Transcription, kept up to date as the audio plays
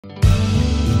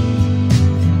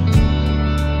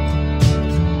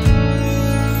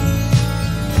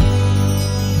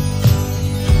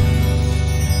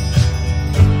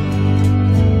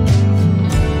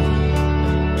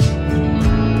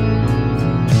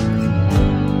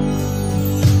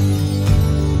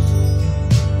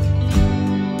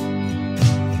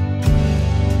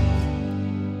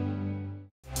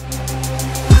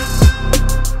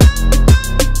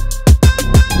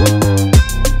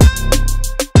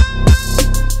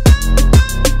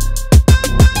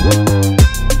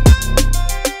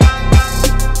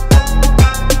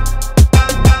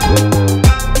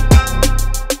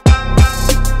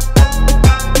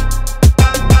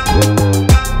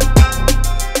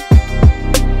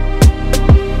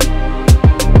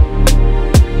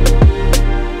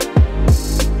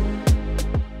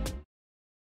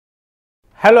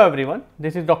Hello everyone,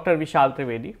 this is Dr. Vishal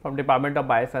Trivedi from Department of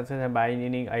Biosciences and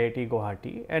Bioengineering, IIT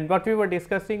Guwahati, and what we were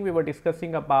discussing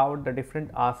about the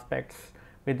different aspects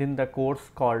within the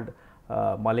course called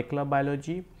molecular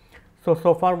biology.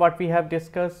 So far what we have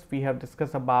discussed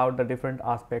about the different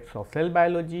aspects of cell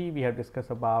biology, we have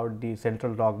discussed about the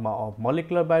central dogma of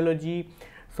molecular biology.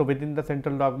 So within the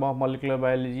central dogma of molecular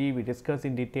biology, we discussed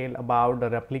in detail about the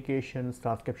replications,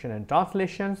 transcription and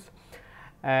translations.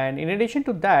 And in addition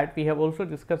to that, we have also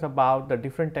discussed about the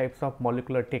different types of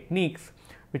molecular techniques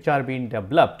which are being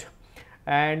developed.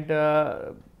 And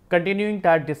continuing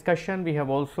that discussion, we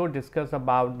have also discussed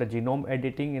about the genome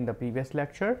editing in the previous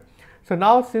lecture. So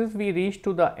now, since we reached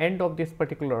to the end of this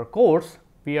particular course,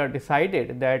 we are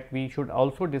decided that we should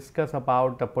also discuss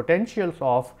about the potentials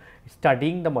of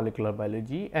studying the molecular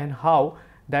biology and how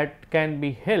that can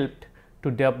be helped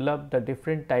to develop the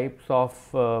different types of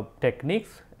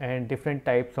techniques and different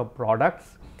types of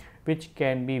products which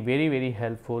can be very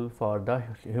helpful for the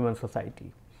human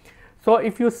society. So,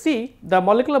 if you see the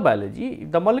molecular biology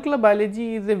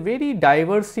is a very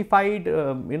diversified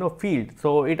field.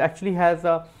 So, it actually has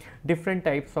different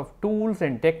types of tools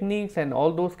and techniques and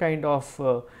all those kind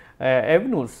of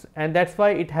avenues, and that is why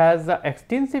it has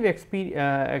extensive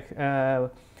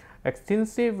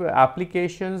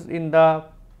applications in the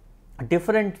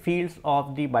different fields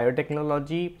of the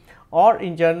biotechnology, or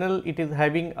in general it is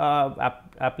having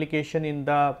application in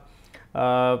the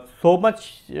so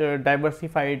much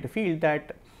diversified field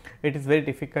that it is very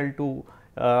difficult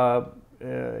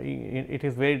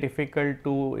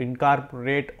to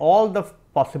incorporate all the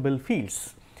possible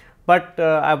fields. But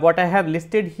what I have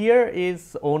listed here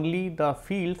is only the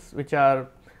fields which are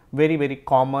very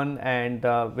common and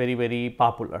very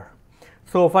popular.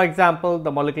 So, for example,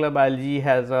 the molecular biology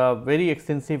has a very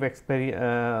extensive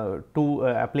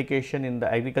application in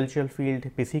the agricultural field,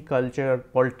 pisciculture,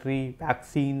 poultry,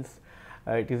 vaccines.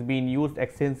 It is being used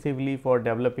extensively for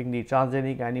developing the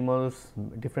transgenic animals,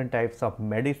 different types of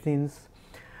medicines.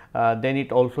 Then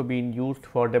it also being used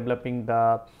for developing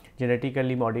the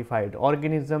genetically modified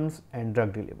organisms and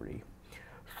drug delivery.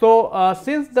 So,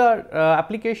 since the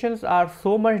applications are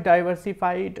so much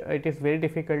diversified, it is very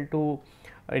difficult to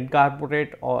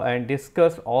incorporate and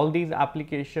discuss all these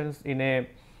applications in a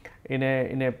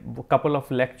couple of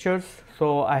lectures.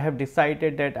 So, I have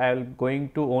decided that I am going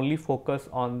to only focus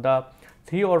on the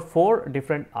 3 or 4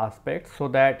 different aspects, so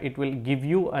that it will give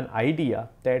you an idea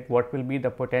that what will be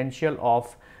the potential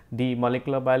of the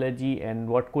molecular biology and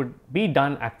what could be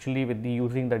done actually with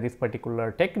using this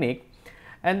particular technique.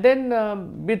 And then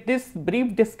with this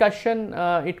brief discussion,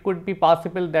 it could be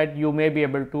possible that you may be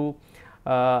able to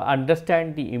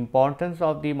understand the importance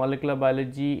of the molecular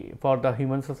biology for the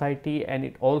human society, and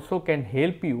it also can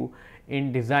help you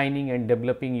in designing and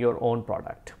developing your own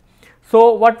product.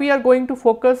 So, what we are going to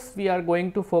focus? We are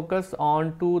going to focus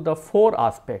on to the 4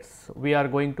 aspects. We are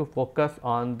going to focus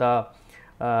on the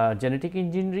genetic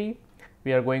engineering,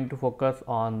 we are going to focus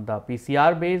on the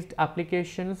PCR based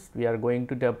applications, we are going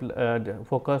to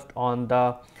focus on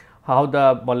the how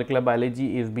the molecular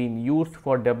biology is being used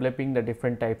for developing the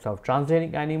different types of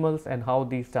transgenic animals, and how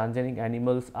these transgenic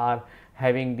animals are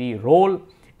having the role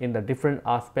in the different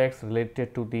aspects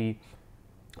related to the,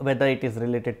 whether it is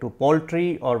related to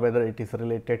poultry or whether it is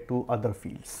related to other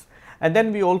fields. And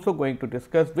then we also going to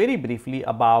discuss very briefly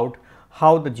about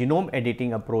how the genome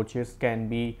editing approaches can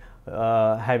be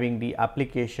having the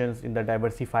applications in the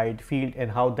diversified field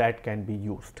and how that can be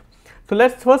used. So,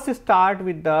 let us first start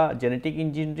with the genetic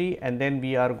engineering, and then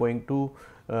we are going to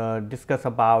discuss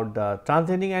about the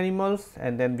transgenic animals,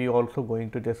 and then we also going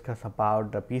to discuss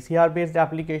about the PCR based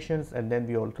applications, and then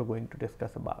we also going to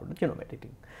discuss about the genome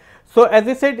editing. So, as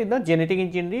I said, in the genetic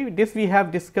engineering, this we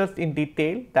have discussed in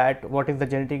detail that what is the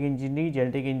genetic engineering.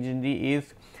 Genetic engineering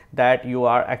is that you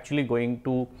are actually going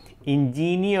to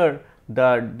engineer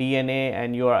the DNA,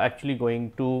 and you are actually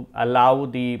going to allow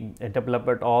the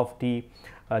development of the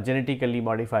genetically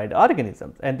modified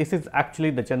organisms, and this is actually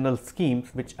the general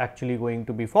schemes which actually going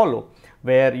to be followed,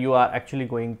 where you are actually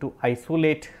going to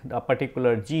isolate a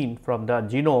particular gene from the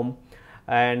genome.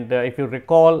 And if you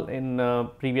recall, in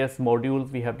previous modules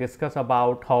we have discussed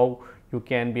about how you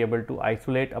can be able to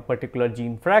isolate a particular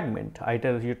gene fragment,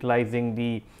 either utilizing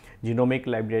the genomic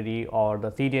library or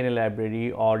the cDNA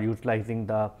library, or utilizing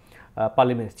the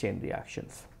polymerase chain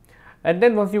reactions. And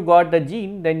then once you got the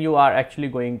gene, then you are actually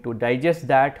going to digest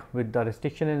that with the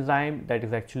restriction enzyme that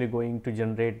is actually going to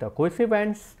generate the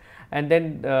coessivants. And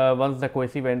then once the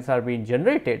coessivants are being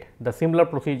generated, the similar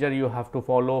procedure you have to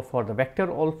follow for the vector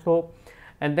also.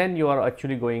 and then you are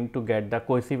actually going to get the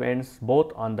cohesive ends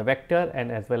both on the vector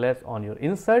and as well as on your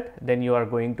insert. Then you are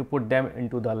going to put them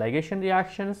into the ligation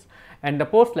reactions, and the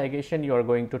post ligation you are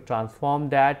going to transform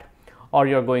that, or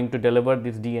you are going to deliver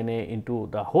this DNA into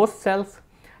the host cells,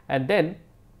 and then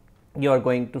you are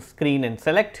going to screen and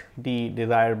select the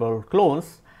desirable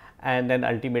clones, and then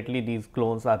ultimately these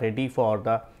clones are ready for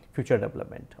the future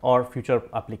development or future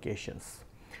applications.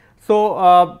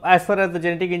 So, as far as the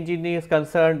genetic engineering is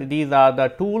concerned, these are the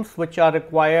tools which are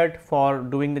required for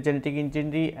doing the genetic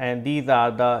engineering, and these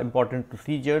are the important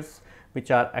procedures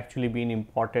which are actually being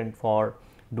important for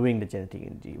doing the genetic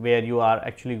engineering, where you are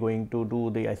actually going to do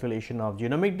the isolation of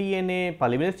genomic DNA,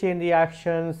 polymerase chain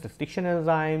reactions, restriction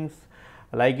enzymes,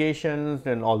 ligations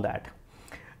and all that.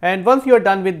 And once you are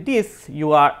done with this,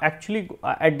 you are actually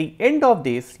at the end of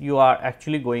this, you are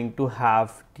actually going to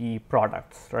have the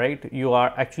products, right. You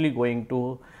are actually going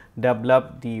to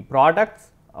develop the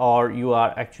products, or you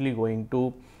are actually going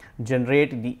to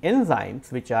generate the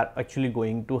enzymes which are actually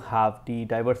going to have the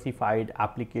diversified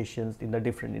applications in the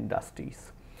different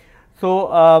industries.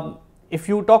 So, if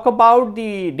you talk about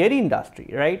the dairy industry,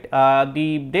 right,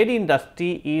 the dairy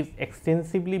industry is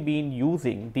extensively been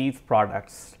using these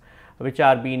products which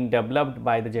are being developed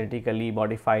by the genetically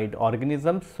modified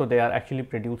organisms. So, they are actually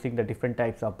producing the different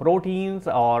types of proteins,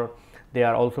 or they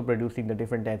are also producing the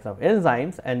different types of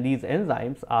enzymes, and these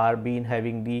enzymes are being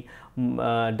having the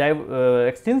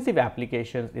extensive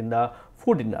applications in the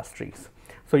food industries.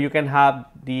 So, you can have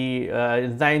the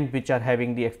enzymes which are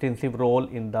having the extensive role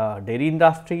in the dairy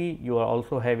industry. You are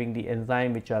also having the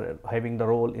enzyme which are having the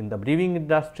role in the brewing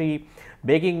industry,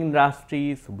 baking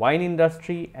industries, wine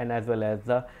industry, and as well as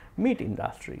the meat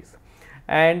industries.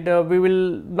 And we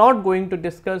will not going to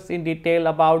discuss in detail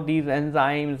about these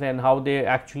enzymes and how they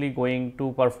actually going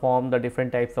to perform the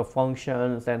different types of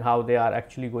functions and how they are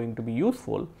actually going to be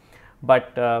useful,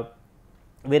 but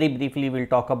very briefly we will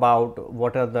talk about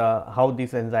what are the how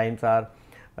these enzymes are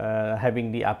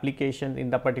having the application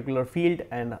in the particular field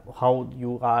and how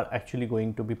you are actually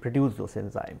going to be produce those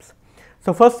enzymes.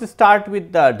 So, first start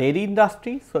with the dairy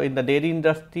industry. So, in the dairy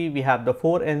industry we have the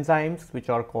 4 enzymes which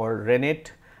are called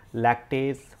rennet,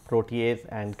 lactase, protease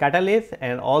and catalase,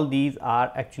 and all these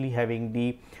are actually having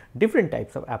the different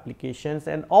types of applications,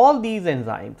 and all these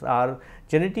enzymes are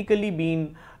genetically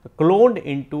being cloned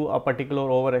into a particular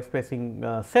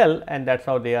overexpressing cell, and that is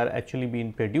how they are actually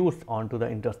being produced onto the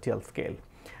industrial scale,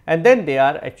 and then they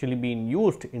are actually being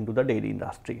used into the dairy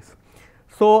industries.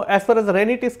 So, as far as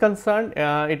rennet is concerned,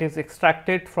 it is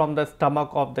extracted from the stomach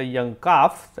of the young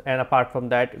calves, and apart from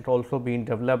that it also been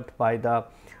developed by the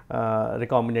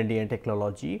recombinant DNA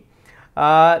technology.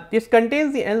 This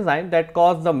contains the enzyme that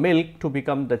cause the milk to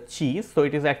become the cheese. So,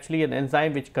 it is actually an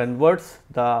enzyme which converts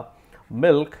the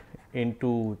milk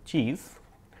into cheese,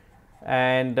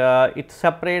 and it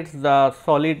separates the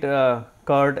solid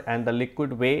curd and the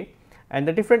liquid whey, and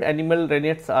the different animal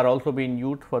rennets are also being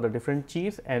used for the different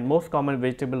cheese, and most common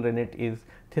vegetable rennet is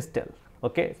thistle.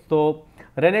 Okay. So,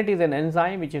 rennet is an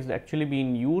enzyme which is actually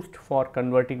being used for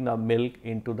converting the milk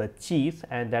into the cheese,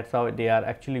 and that is how they are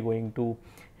actually going to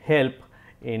help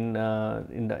in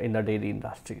the dairy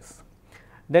industries.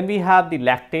 Then we have the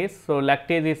lactase. So,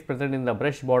 lactase is present in the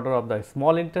brush border of the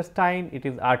small intestine. It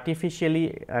is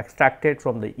artificially extracted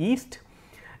from the yeast,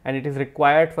 and it is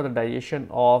required for the digestion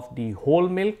of the whole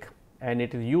milk, and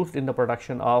it is used in the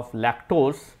production of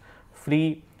lactose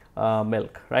free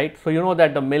milk, right. So, you know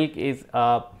that the milk is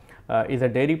a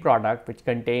dairy product which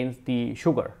contains the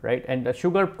sugar, right, and the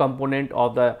sugar component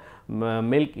of the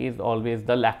milk is always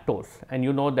the lactose, and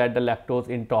you know that the lactose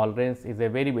intolerance is a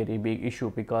very big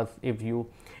issue, because if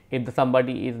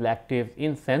somebody is lactose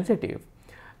insensitive,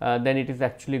 then it is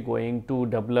actually going to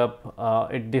develop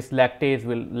this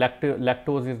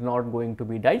lactose is not going to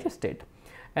be digested,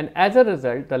 and as a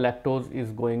result the lactose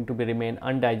is going to be remain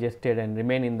undigested and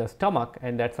remain in the stomach,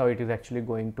 and that is how it is actually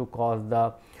going to cause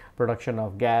the production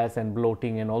of gas and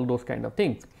bloating and all those kind of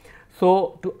things.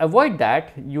 So, to avoid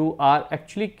that, you are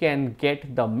actually can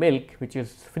get the milk which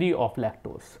is free of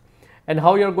lactose, and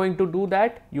how you are going to do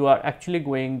that? You are actually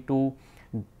going to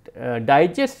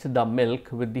digest the milk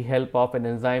with the help of an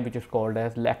enzyme which is called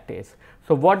as lactase.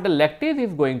 So, what the lactase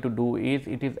is going to do is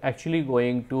it is actually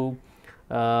going to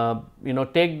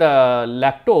take the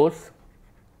lactose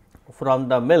from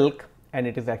the milk, and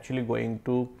it is actually going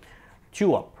to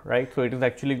chew up, right. So, it is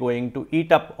actually going to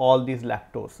eat up all these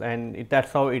lactose, and that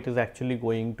is how it is actually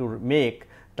going to make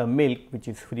the milk which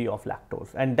is free of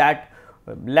lactose, and that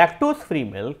lactose free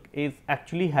milk is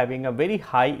actually having a very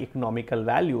high economical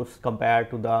values compared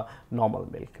to the normal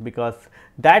milk, because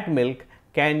that milk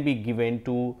can be given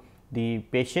to the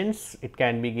patients. It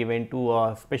can be given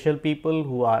to special people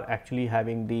who are actually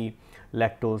having the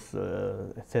lactose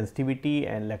sensitivity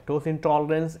and lactose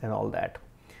intolerance and all that.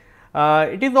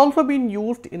 It is also been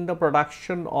used in the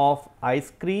production of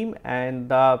ice cream and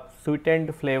the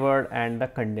sweetened flavored and the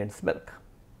condensed milk.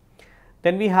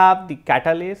 Then we have the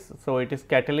catalase. So, it is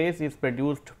catalase is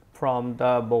produced from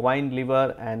the bovine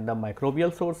liver and the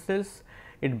microbial sources.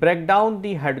 It breaks down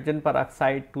the hydrogen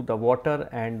peroxide to the water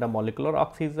and the molecular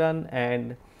oxygen,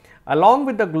 and along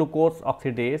with the glucose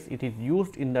oxidase, it is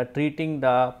used in the treating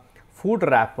the food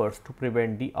wrappers to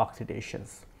prevent the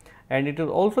oxidations. And it is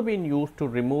also being used to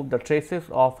remove the traces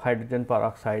of hydrogen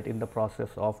peroxide in the process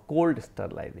of cold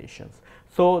sterilizations.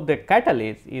 So, the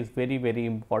catalase is very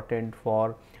important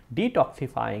for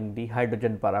detoxifying the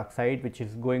hydrogen peroxide, which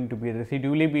is going to be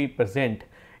residually be present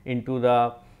into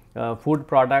the food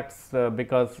products,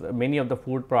 because many of the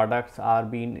food products are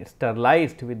being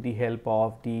sterilized with the help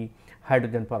of the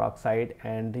hydrogen peroxide,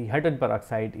 and the hydrogen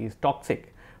peroxide is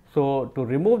toxic. So, to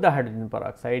remove the hydrogen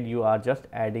peroxide, you are just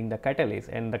adding the catalase,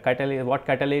 and the catalase, what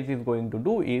catalase is going to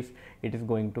do is it is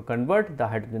going to convert the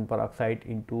hydrogen peroxide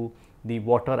into the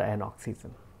water and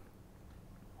oxygen.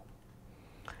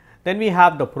 Then we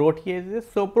have the proteases.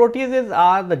 So, proteases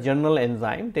are the general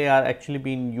enzyme. They are actually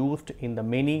being used in the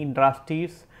many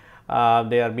industries.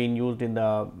 They are being used in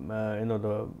the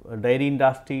the dairy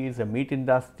industries, the meat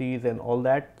industries and all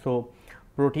that. So,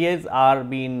 proteases are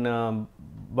being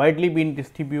widely been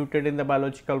distributed in the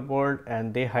biological world,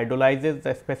 and they hydrolyzes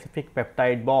the specific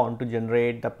peptide bond to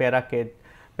generate the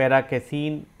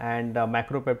paracasein and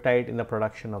macropeptide in the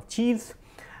production of cheese,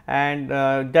 and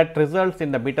that results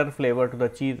in the bitter flavor to the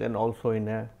cheese and also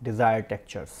in desired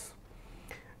textures.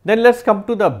 Then let us come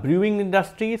to the brewing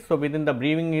industry. So, within the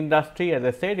brewing industry, as I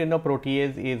said,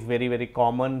 protease is very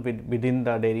common within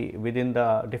the dairy, within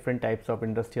the different types of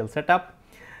industrial setup.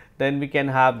 Then we can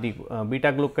have the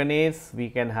beta glucanase, we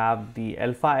can have the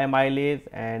alpha amylase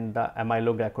and the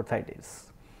amyloglycosidase.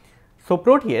 So,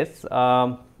 protease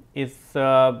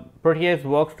protease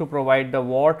works to provide the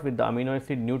wort with the amino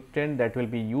acid nutrient that will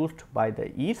be used by the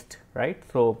yeast, right.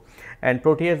 So, and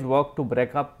protease work to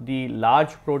break up the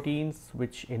large proteins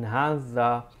which enhance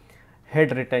the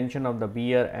head retention of the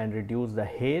beer and reduce the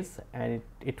haze, and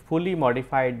it fully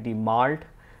modified the malt.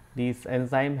 These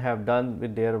enzymes have done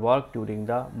with their work during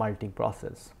the malting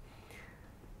process.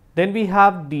 Then we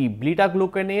have the beta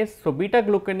glucanase. So, beta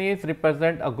glucanase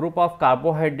represent a group of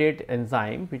carbohydrate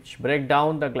enzyme which break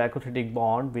down the glycosidic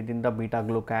bond within the beta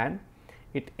glucan.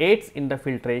 It aids in the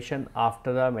filtration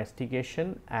after the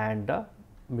mastication and the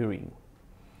brewing.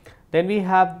 Then we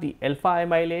have the alpha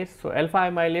amylase. So, alpha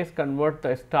amylase convert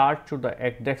the starch to the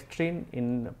dextrin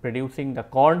in producing the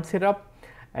corn syrup,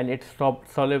 and it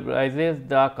solubilizes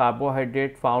the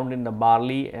carbohydrate found in the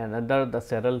barley and other the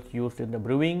cereals used in the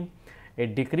brewing.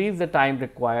 It decreases the time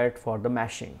required for the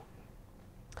mashing.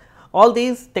 All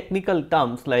these technical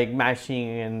terms like mashing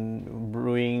and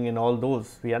brewing and all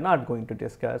those we are not going to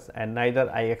discuss, and neither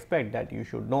I expect that you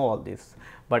should know all this,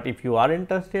 but if you are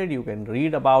interested you can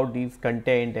read about these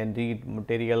content and read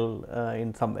material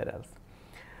in somewhere else.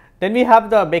 Then we have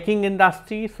the baking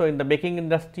industry. So, in the baking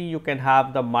industry you can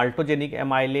have the maltogenic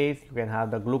amylase, you can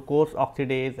have the glucose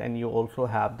oxidase, and you also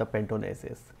have the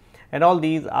pentonases, and all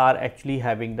these are actually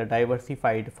having the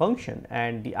diversified function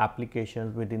and the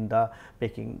applications within the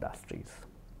baking industries.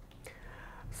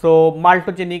 So,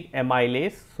 maltogenic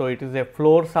amylase, so it is a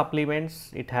flour supplements,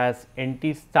 it has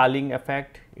anti-stalling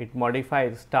effect, it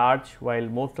modifies starch while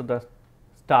most of the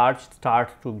starch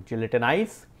starts to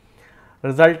gelatinize.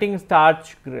 Resulting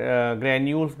starch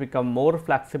granules become more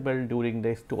flexible during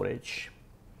the storage.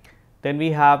 Then we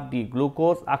have the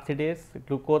glucose oxidase.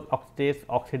 Glucose oxidase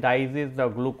oxidizes the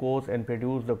glucose and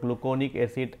produces the gluconic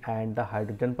acid and the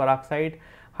hydrogen peroxide.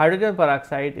 Hydrogen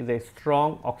peroxide is a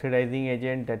strong oxidizing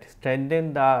agent that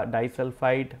strengthens the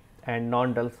disulfide and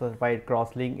non-disulfide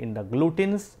cross-link in the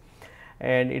gluteins,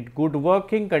 and its good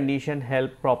working condition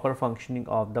help proper functioning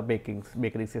of the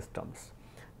bakery systems.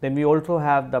 Then we also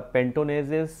have the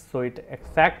pentonases. So, its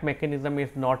exact mechanism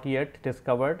is not yet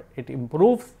discovered. It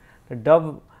improves the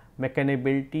dough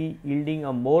mechanability, yielding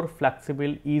a more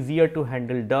flexible, easier to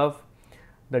handle dough.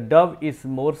 The dough is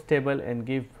more stable and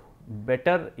give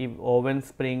better oven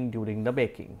spring during the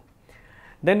baking.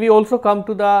 Then we also come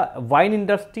to the wine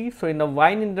industry. So, in the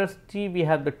wine industry we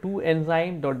have the two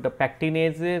enzymes, the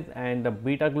pectinases and the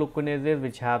beta glucanases,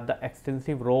 which have the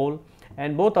extensive role,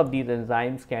 and both of these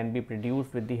enzymes can be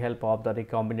produced with the help of the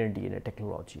recombinant DNA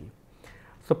technology.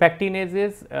 So,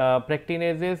 pectinases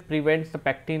prevents the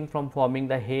pectin from forming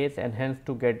the haze and hence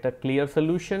to get the clear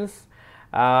solutions,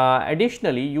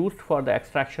 Additionally, used for the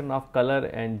extraction of color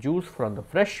and juice from the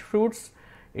fresh fruits,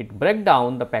 it breaks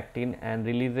down the pectin and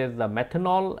releases the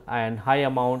methanol, and high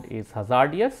amount is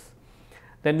hazardous.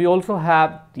 Then we also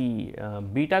have the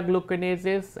beta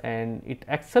glucanases, and it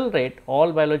accelerates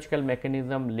all biological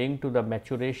mechanism linked to the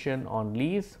maturation on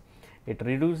leaves. It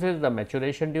reduces the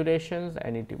maturation durations,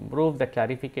 and it improves the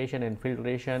clarification and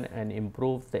filtration, and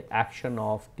improves the action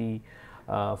of the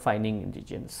fining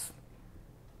agents.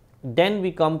 Then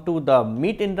we come to the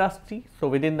meat industry. So,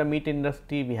 within the meat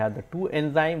industry, we have the two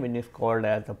enzymes, which is called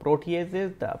as the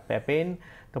proteases, the papain.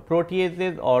 The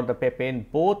proteases or the papain,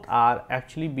 both are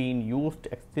actually being used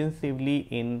extensively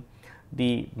in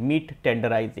the meat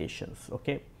tenderizations.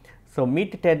 Okay. So,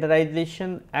 meat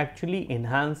tenderization actually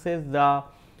enhances the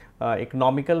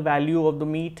economical value of the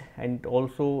meat, and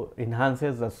also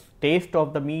enhances the taste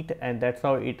of the meat, and that is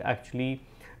how it actually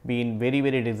been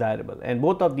very desirable. And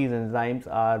both of these enzymes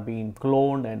are being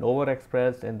cloned and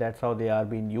overexpressed, and that is how they are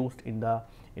being used in the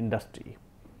industry.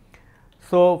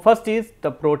 So, first is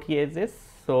the proteases.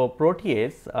 So,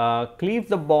 protease cleaves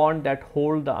the bond that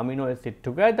hold the amino acid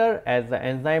together as the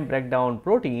enzyme break down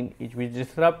protein, which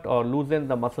disrupt or loosen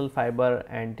the muscle fiber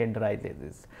and tenderizes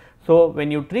it. So, when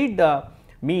you treat the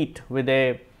meat with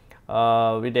a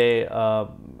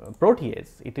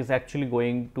protease, it is actually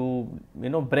going to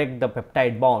break the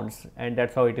peptide bonds, and that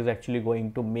is how it is actually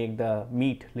going to make the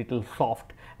meat little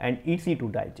soft and easy to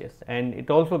digest, and it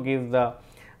also gives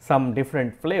some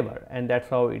different flavor, and that is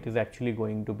how it is actually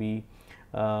going to be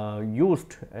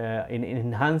used in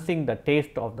enhancing the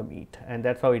taste of the meat, and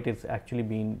that is how it is actually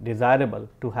being desirable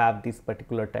to have this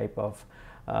particular type of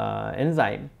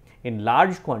enzyme in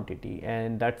large quantity,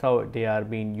 and that is how they are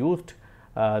being used.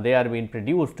 They are being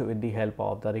produced with the help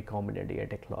of the recombinant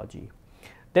technology.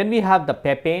 Then we have the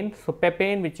papain. So,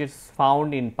 papain, which is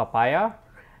found in papaya.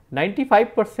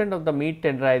 95% of the meat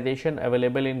tenderization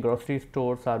available in grocery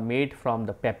stores are made from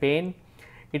the papain.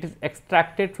 It is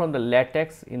extracted from the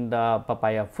latex in the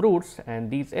papaya fruits,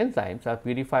 and these enzymes are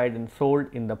purified and sold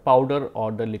in the powder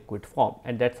or the liquid form,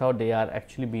 and that is how they are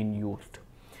actually being used.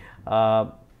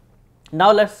 Now,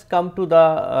 let us come to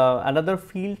the another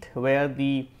field where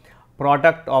the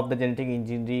product of the genetic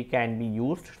engineering can be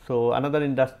used. So, another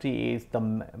industry is the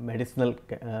medicinal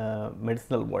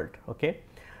world. Okay.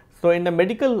 So, in the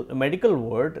medical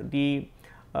world, the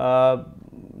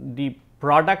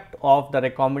product of the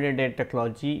recombinant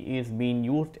technology is being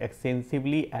used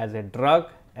extensively as a drug,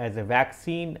 as a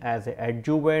vaccine, as a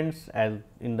adjuvants, as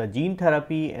in the gene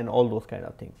therapy, and all those kind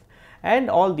of things. And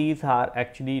all these are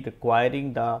actually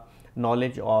requiring the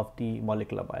knowledge of the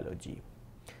molecular biology.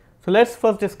 So, let us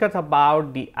first discuss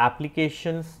about the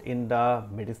applications in the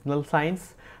medicinal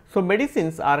science. So,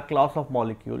 medicines are a class of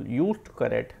molecule used to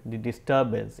correct the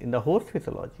disturbance in the host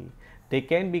physiology. They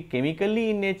can be chemically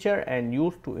in nature and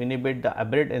used to inhibit the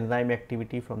aberrant enzyme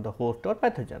activity from the host or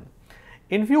pathogen.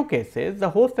 In few cases, the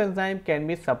host enzyme can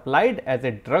be supplied as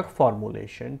a drug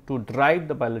formulation to drive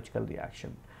the biological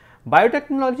reaction.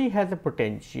 Biotechnology has a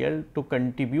potential to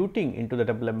contributing into the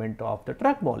development of the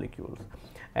drug molecules,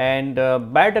 and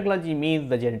biotechnology means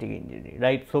the genetic engineering,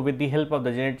 right. So, with the help of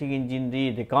the genetic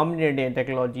engineering, recombinant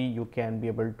technology, you can be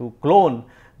able to clone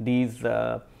these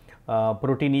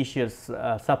proteinaceous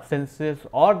substances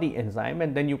or the enzyme,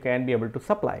 and then you can be able to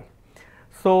supply.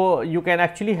 So, you can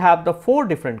actually have the 4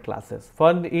 different classes.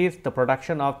 One is the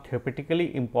production of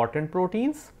therapeutically important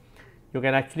proteins. You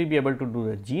can actually be able to do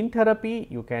the gene therapy,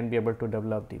 you can be able to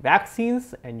develop the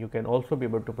vaccines, and you can also be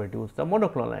able to produce the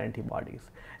monoclonal antibodies.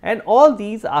 And all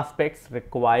these aspects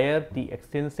require the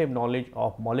extensive knowledge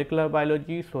of molecular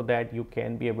biology, so that you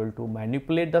can be able to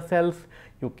manipulate the cells,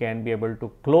 you can be able to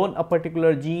clone a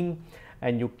particular gene,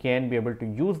 and you can be able to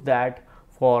use that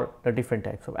for the different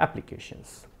types of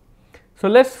applications. So,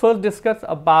 let us first discuss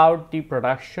about the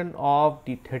production of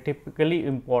the therapeutically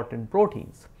important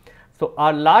proteins. So,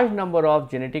 a large number of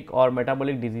genetic or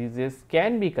metabolic diseases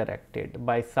can be corrected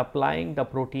by supplying the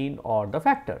protein or the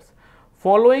factors.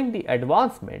 Following the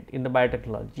advancement in the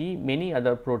biotechnology, many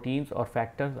other proteins or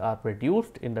factors are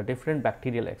produced in the different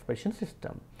bacterial expression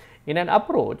system. In an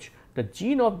approach, the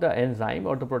gene of the enzyme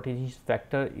or the proteinaceous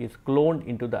factor is cloned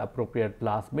into the appropriate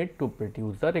plasmid to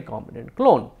produce the recombinant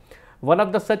clone. One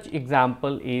of the such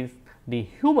example is the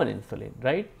human insulin,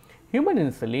 right. Human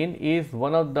insulin is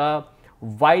one of the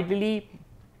widely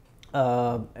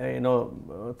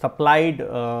supplied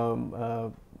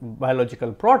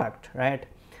biological product, right.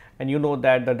 And you know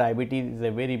that the diabetes is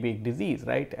a very big disease,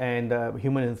 right, and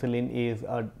human insulin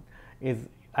is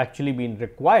actually being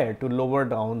required to lower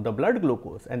down the blood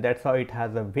glucose, and that is how it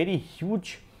has a very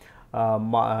huge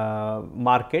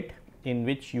market in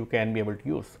which you can be able to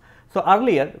use. So,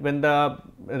 earlier when the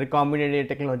recombinant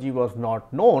technology was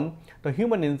not known, the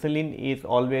human insulin is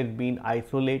always been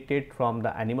isolated from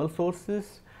the animal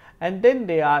sources, and then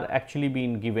they are actually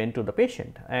being given to the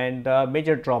patient. And the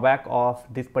major drawback of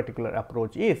this particular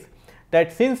approach is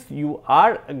that since you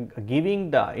are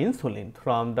giving the insulin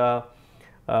from the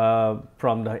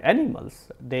animals,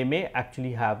 they may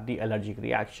actually have the allergic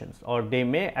reactions, or they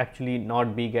may actually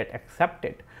not be get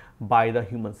accepted by the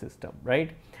human system,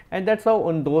 right. And that is how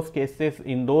in those cases,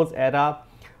 in those era,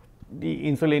 the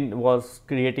insulin was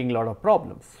creating a lot of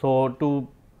problems. So, to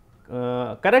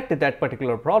correct that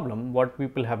particular problem, what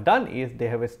people have done is they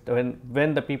have,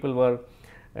 when the people were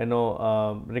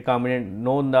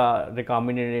known the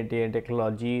recombinant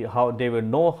technology, how they will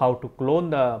know how to clone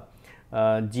the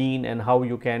gene and how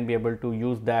you can be able to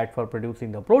use that for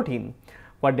producing the protein.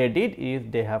 What they did is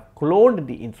they have cloned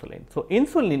the insulin. So,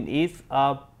 insulin is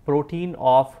a protein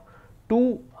of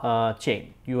two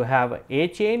chain. You have A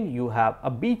chain, you have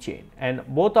a B chain, and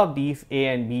both of these A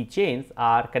and B chains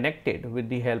are connected with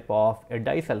the help of a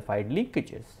disulfide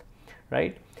linkages,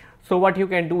 right. So, what you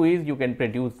can do is you can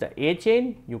produce the A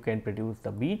chain, you can produce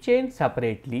the B chain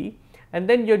separately, and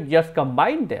then you just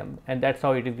combine them, and that is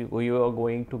how it is you are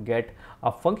going to get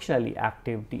a functionally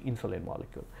active the insulin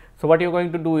molecule. So, what you are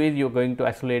going to do is you are going to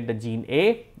isolate the gene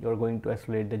A, you are going to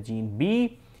isolate the gene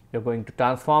B, you are going to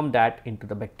transform that into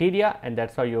the bacteria, and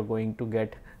that is how you are going to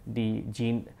get the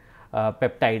gene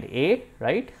peptide A,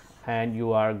 right, and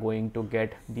you are going to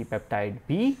get the peptide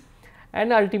B,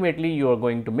 and ultimately you are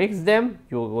going to mix them,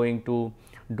 you are going to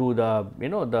do the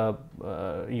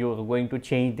you are going to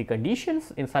change the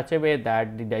conditions in such a way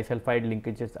that the disulfide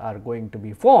linkages are going to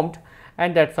be formed,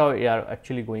 and that is how you are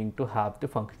actually going to have the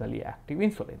functionally active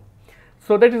insulin.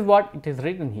 So, that is what it is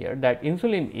written here, that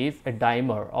insulin is a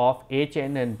dimer of A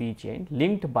chain and B chain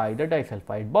linked by the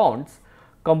disulfide bonds,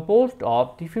 composed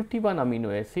of the 51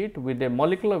 amino acid with a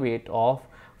molecular weight of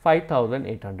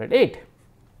 5808.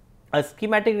 A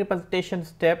schematic representation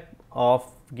step of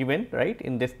given right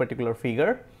in this particular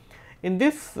figure. In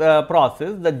this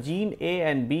process, the gene A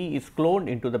and B is cloned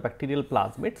into the bacterial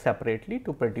plasmid separately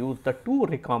to produce the two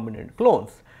recombinant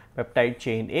clones. Peptide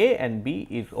chain A and B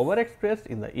is overexpressed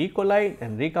in the E. coli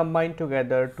and recombined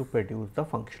together to produce the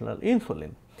functional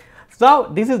insulin. So, now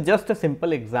this is just a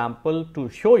simple example to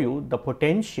show you the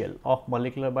potential of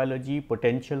molecular biology,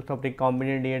 potentials of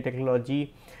recombinant DNA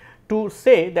technology, to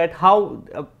say that how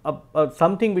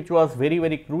something which was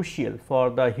very crucial for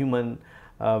the human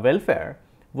welfare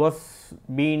was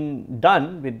being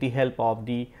done with the help of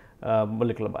the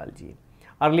molecular biology.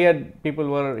 Earlier people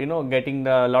were getting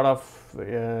a lot of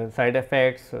side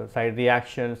effects, side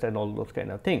reactions and all those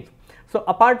kind of things. So,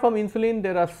 apart from insulin,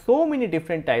 there are so many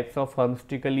different types of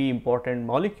pharmaceutically important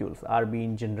molecules are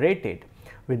being generated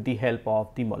with the help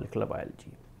of the molecular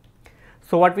biology.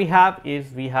 So, what we have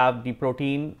is we have the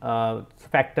protein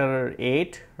factor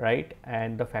 8, right,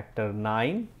 and the factor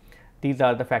 9. These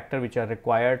are the factors which are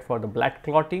required for the blood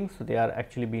clotting. So, they are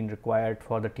actually being required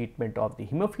for the treatment of the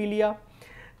hemophilia.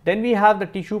 Then we have the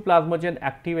tissue plasmogen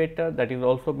activator that is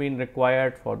also being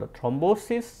required for the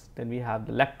thrombosis. Then we have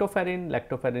the lactoferrin.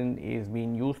 Lactoferrin is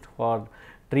being used for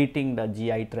treating the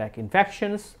GI tract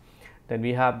infections. Then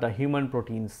we have the human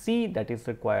protein C that is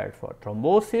required for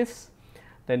thrombosis.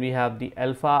 Then we have the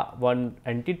alpha 1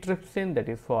 antitrypsin that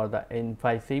is for the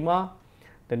emphysema.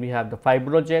 Then we have the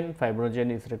fibrogen.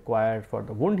 Fibrogen is required for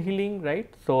the wound healing,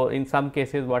 right. So, in some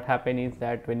cases what happens is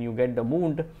that when you get the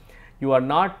wound, you are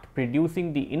not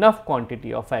producing the enough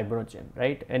quantity of fibrogen,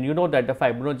 right, and you know that the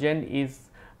fibrogen is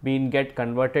being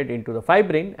converted into the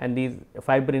fibrin, and these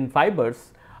fibrin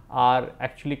fibers are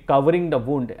actually covering the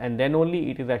wound, and then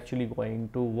only it is actually going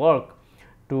to work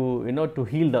to to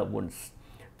heal the wounds.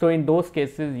 So, in those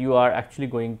cases you are actually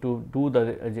going to do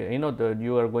the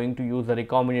you are going to use the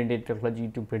recombinant technology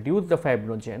to produce the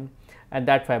fibrogen, and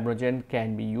that fibrogen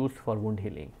can be used for wound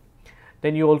healing.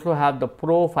 Then you also have the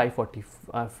Prof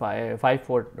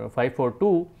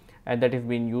 542, and that is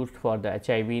being used for the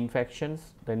HIV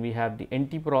infections. Then we have the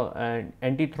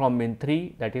antithrombin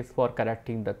 3 that is for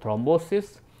correcting the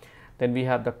thrombosis. Then we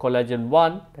have the collagen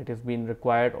 1 that is being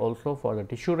required also for the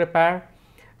tissue repair,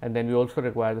 and then we also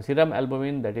require the serum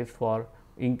albumin that is for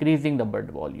increasing the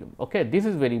blood volume. Okay, this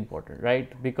is very important,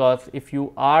 right, because if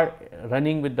you are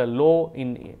running with the low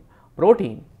in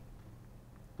protein,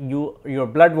 your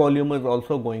blood volume is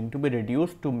also going to be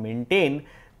reduced to maintain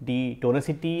the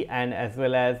tonicity and as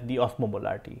well as the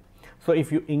osmomolarity. So,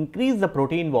 if you increase the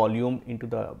protein volume into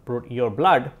your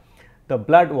blood, the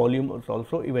blood volume is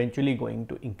also eventually going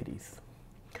to increase.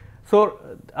 So,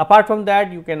 apart from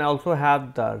that, you can also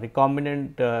have the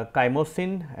recombinant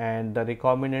chymosin and the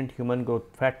recombinant human growth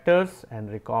factors and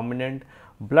recombinant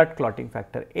blood clotting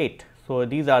factor 8. So,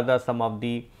 these are the some of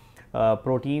the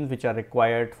proteins which are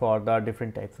required for the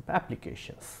different types of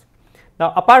applications.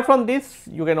 Now, apart from this,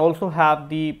 you can also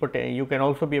have you can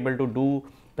also be able to do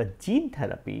the gene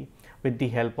therapy with the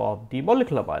help of the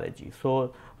molecular biology.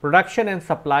 So, production and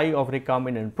supply of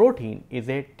recombinant protein is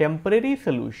a temporary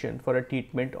solution for a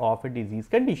treatment of a disease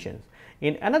conditions.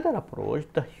 In another approach,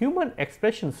 the human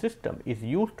expression system is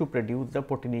used to produce the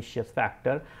proteinaceous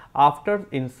factor after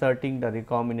inserting the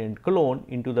recombinant clone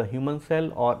into the human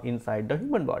cell or inside the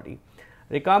human body.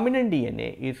 Recombinant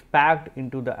DNA is packed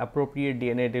into the appropriate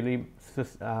DNA delivery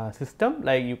system,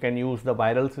 like you can use the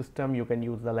viral system, you can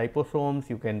use the liposomes,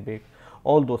 you can make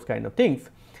all those kind of things,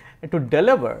 to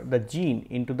deliver the gene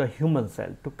into the human cell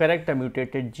to correct a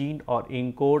mutated gene or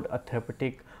encode a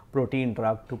therapeutic protein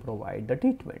drug to provide the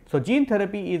treatment. So, gene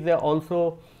therapy is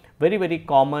also very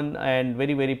common and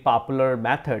very popular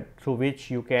method through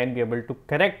which you can be able to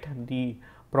correct the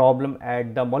problem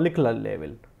at the molecular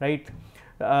level, right.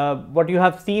 What you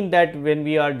have seen that when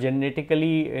we are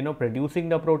genetically producing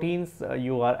the proteins,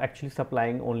 you are actually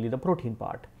supplying only the protein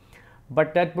part,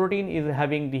 but that protein is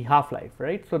having the half life,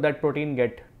 right. So, that protein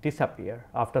get disappear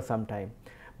after some time,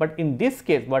 but in this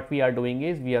case what we are doing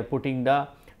is we are putting the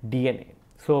DNA.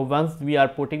 So, once we are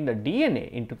putting the DNA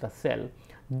into the cell,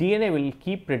 DNA will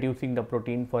keep producing the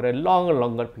protein for a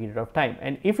longer period of time,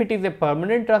 and if it is a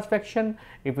permanent transfection,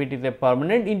 if it is a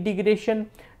permanent integration,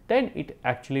 then it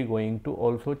actually going to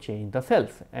also change the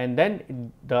cells, and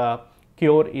then the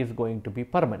cure is going to be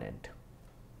permanent.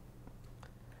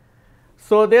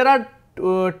 So, there are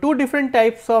two different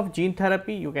types of gene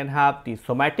therapy. You can have the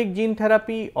somatic gene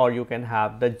therapy or you can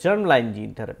have the germline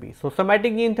gene therapy. So,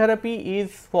 somatic gene therapy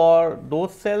is for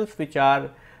those cells which are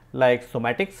like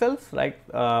somatic cells, like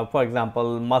for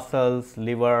example, muscles,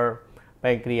 liver,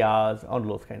 pancreas, all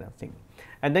those kind of things.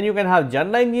 And then you can have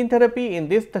germline gene therapy. In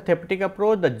this the therapeutic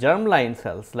approach, the germline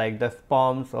cells like the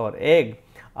sperms or egg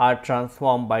are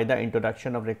transformed by the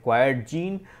introduction of required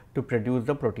gene to produce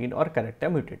the protein or correct a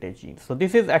mutated gene. So,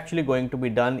 this is actually going to be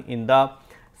done in the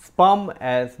sperm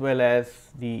as well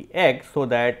as the egg, so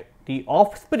that the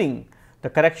offspring, the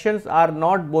corrections are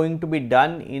not going to be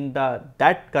done in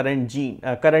that current gene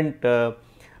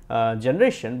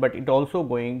generation, but it also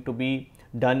going to be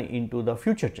done into the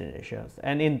future generations,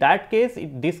 and in that case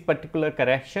this particular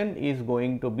correction is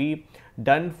going to be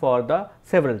done for the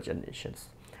several generations.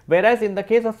 Whereas, in the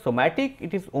case of somatic,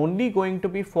 it is only going to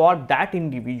be for that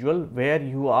individual where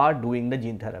you are doing the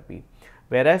gene therapy,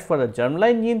 whereas for the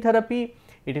germline gene therapy,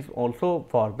 it is also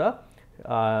for the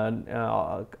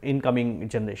incoming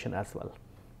generation as well.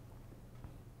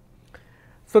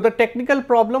 So, the technical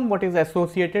problem what is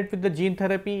associated with the gene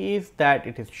therapy is that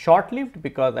it is short lived,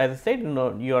 because as I said,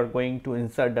 you are going to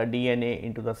insert the DNA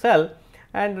into the cell,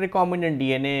 and recombinant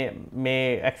DNA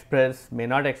may express, may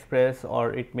not express,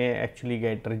 or it may actually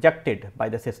get rejected by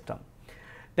the system.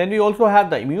 Then we also have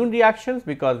the immune reactions,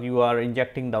 because you are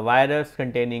injecting the virus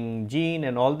containing gene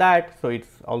and all that. So, it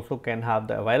also can have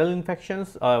the viral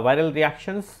infections, viral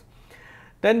reactions.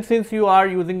 Then since you are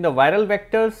using the viral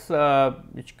vectors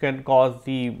which can cause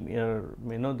the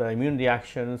the immune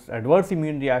reactions, adverse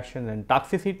immune reactions and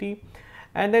toxicity,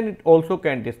 and then it also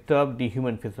can disturb the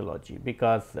human physiology,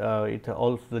 because it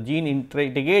also the gene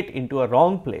integrate into a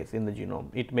wrong place in the genome.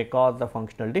 It may cause the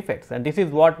functional defects, and this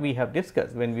is what we have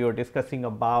discussed when we were discussing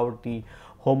about the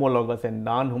homologous and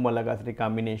non-homologous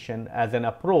recombination as an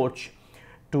approach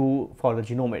for the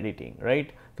genome editing,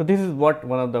 right. So, this is what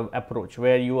one of the approach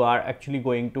where you are actually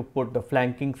going to put the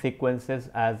flanking sequences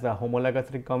as a homologous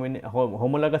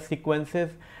sequences,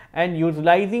 and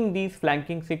utilizing these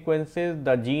flanking sequences,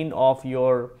 the gene of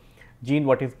your gene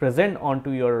what is present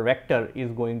onto your vector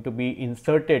is going to be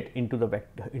inserted into the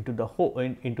vector, into the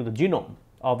genome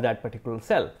of that particular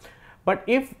cell. But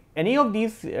if any of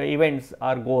these events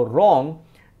go wrong,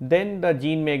 then the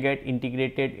gene may get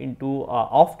integrated into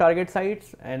off target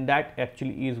sites, and that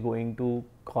actually is going to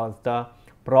cause the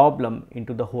problem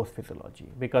into the host physiology,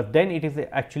 because then it is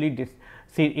actually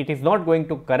it is not going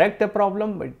to correct the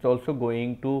problem, but it is also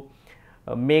going to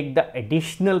make the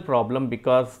additional problem,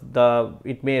 because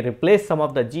it may replace some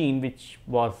of the gene which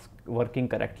was working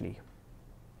correctly.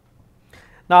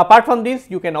 Now, apart from this,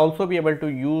 you can also be able to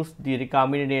use the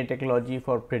recombinant DNA technology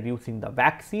for producing the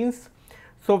vaccines.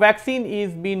 So, vaccine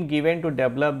is being given to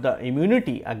develop the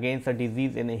immunity against a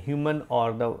disease in a human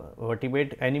or the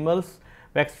vertebrate animals.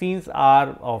 Vaccines are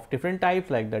of different types,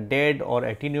 like the dead or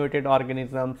attenuated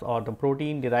organisms or the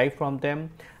protein derived from them.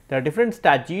 There are different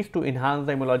strategies to enhance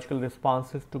the immunological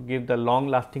responses to give the long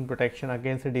lasting protection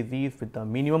against a disease with the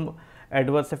minimum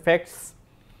adverse effects.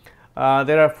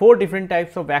 There are 4 different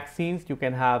types of vaccines. You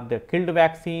can have the killed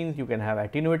vaccines, you can have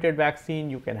attenuated vaccine,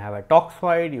 you can have a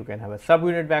toxoid, you can have a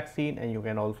subunit vaccine, and you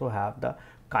can also have the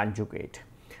conjugate.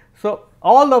 So,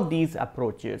 all of these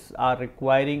approaches are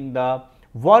requiring the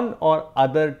one or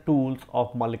other tools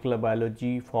of molecular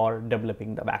biology for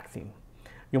developing the vaccine.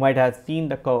 You might have seen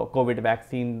the COVID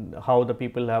vaccine, how the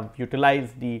people have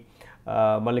utilized the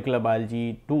molecular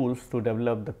biology tools to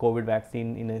develop the COVID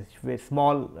vaccine in a very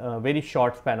small, very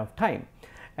short span of time,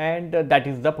 and that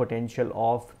is the potential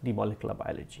of the molecular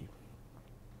biology.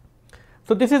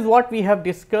 So, this is what we have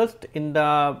discussed in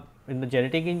the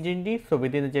genetic engineering. So,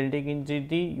 within the genetic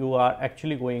engineering, you are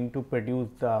actually going to produce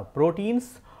the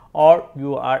proteins, or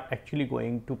you are actually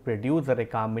going to produce the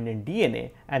recombinant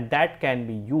DNA, and that can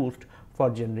be used for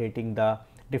generating the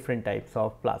different types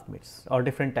of plasmids or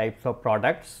different types of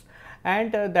products,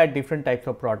 and that different types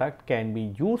of product can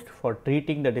be used for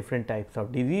treating the different types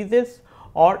of diseases,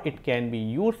 or it can be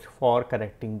used for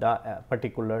correcting the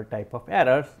particular type of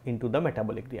errors into the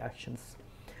metabolic reactions.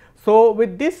 So,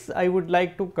 with this I would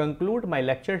like to conclude my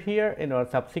lecture here. In our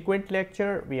subsequent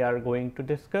lecture, we are going to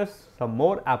discuss some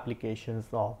more applications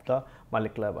of the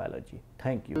molecular biology.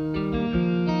 Thank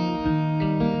you.